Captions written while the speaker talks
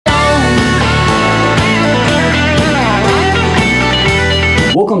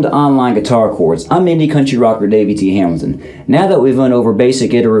Welcome to Online Guitar Chords. I'm indie country rocker Davey T. Hamilton. Now that we've went over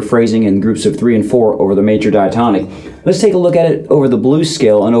basic iterative phrasing in groups of 3 and 4 over the major diatonic, let's take a look at it over the blues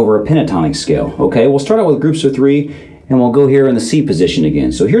scale and over a pentatonic scale. Okay, we'll start out with groups of 3 and we'll go here in the C position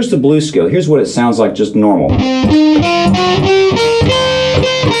again. So here's the blues scale. Here's what it sounds like just normal.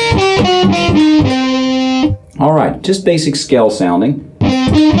 Alright, just basic scale sounding.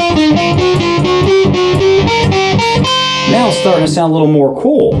 Now it's starting to sound a little more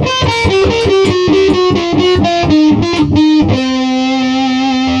cool.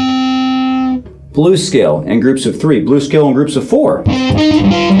 Blues scale in groups of 3, blues scale in groups of 4. A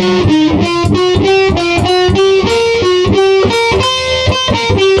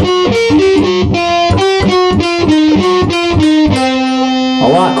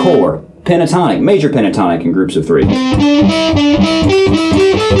lot cooler. Pentatonic, major pentatonic in groups of 3.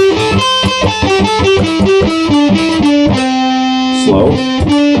 Slow.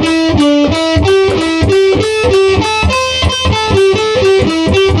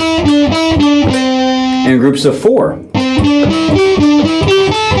 In groups of 4.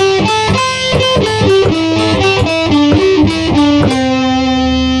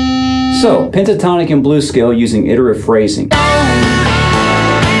 So, pentatonic and blues scale using iterative phrasing.